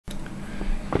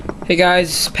Hey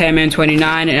guys, Panman29,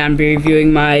 and I'm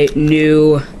reviewing my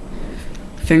new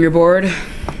fingerboard.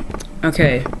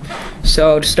 Okay,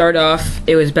 so to start off,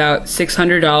 it was about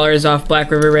 $600 off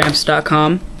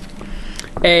blackriverramps.com,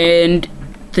 and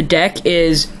the deck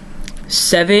is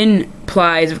 7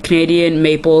 plies of Canadian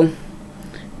maple.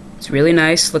 It's really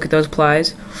nice. Look at those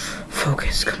plies.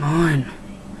 Focus, come on.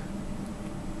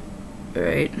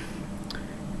 Alright,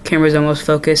 camera's almost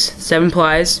focused. 7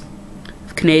 plies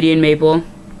of Canadian maple.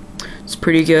 It's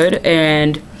pretty good,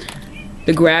 and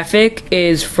the graphic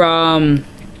is from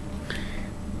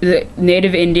the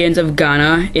native Indians of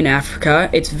Ghana in Africa.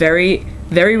 It's very,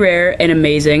 very rare and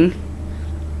amazing.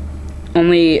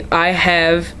 Only I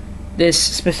have this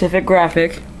specific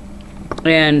graphic,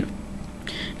 and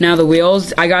now the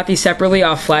wheels, I got these separately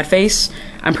off Flatface.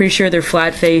 I'm pretty sure they're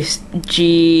Flatface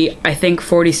G, I think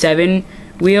 47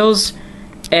 wheels,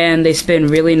 and they spin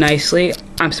really nicely.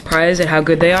 I'm surprised at how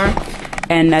good they are.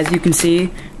 And as you can see,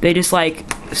 they just like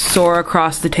soar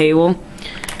across the table,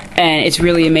 and it's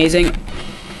really amazing.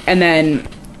 And then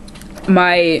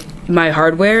my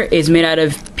hardware is made out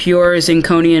of pure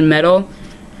zirconium metal,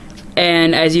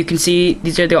 and as you can see,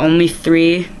 these are the only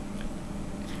 3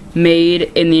 made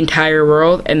in the entire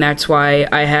world, and that's why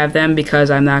I have them,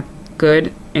 because I'm that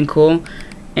good and cool,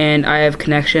 and I have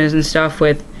connections and stuff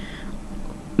with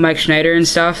Mike Schneider and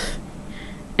stuff.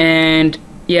 And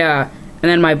yeah, and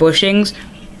then my bushings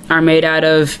are made out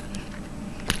of,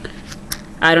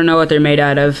 I don't know what they're made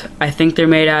out of. I think they're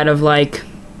made out of like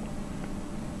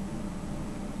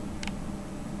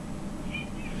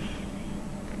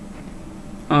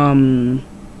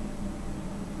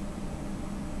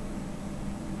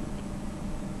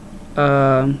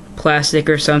plastic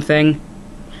or something,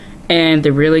 and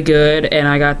they're really good, and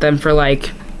I got them for like,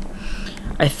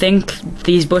 I think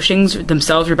these bushings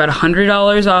themselves are about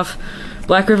 $100 off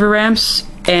Black River Ramps,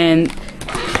 and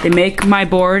they make my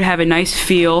board have a nice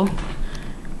feel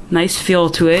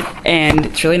to it, and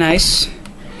it's really nice,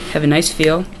 have a nice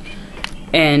feel.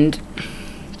 And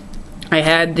I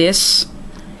had this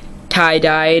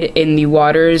tie-dyed in the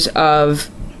waters of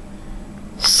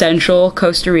Central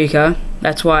Costa Rica.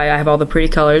 That's why I have all the pretty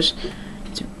colors.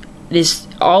 This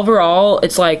overall,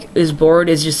 it's like, this board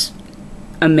is just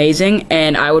amazing,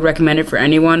 and I would recommend it for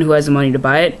anyone who has the money to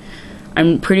buy it.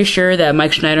 I'm pretty sure that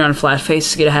Mike Schneider on Flatface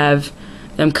is gonna have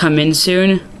them come in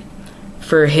soon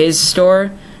for his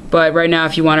store, but right now,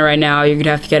 if you want it right now, you're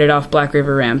gonna have to get it off Black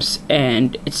River Ramps,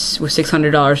 and it's with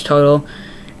 $600 total,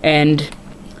 and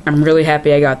I'm really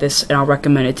happy I got this, and I'll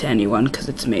recommend it to anyone because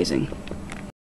it's amazing.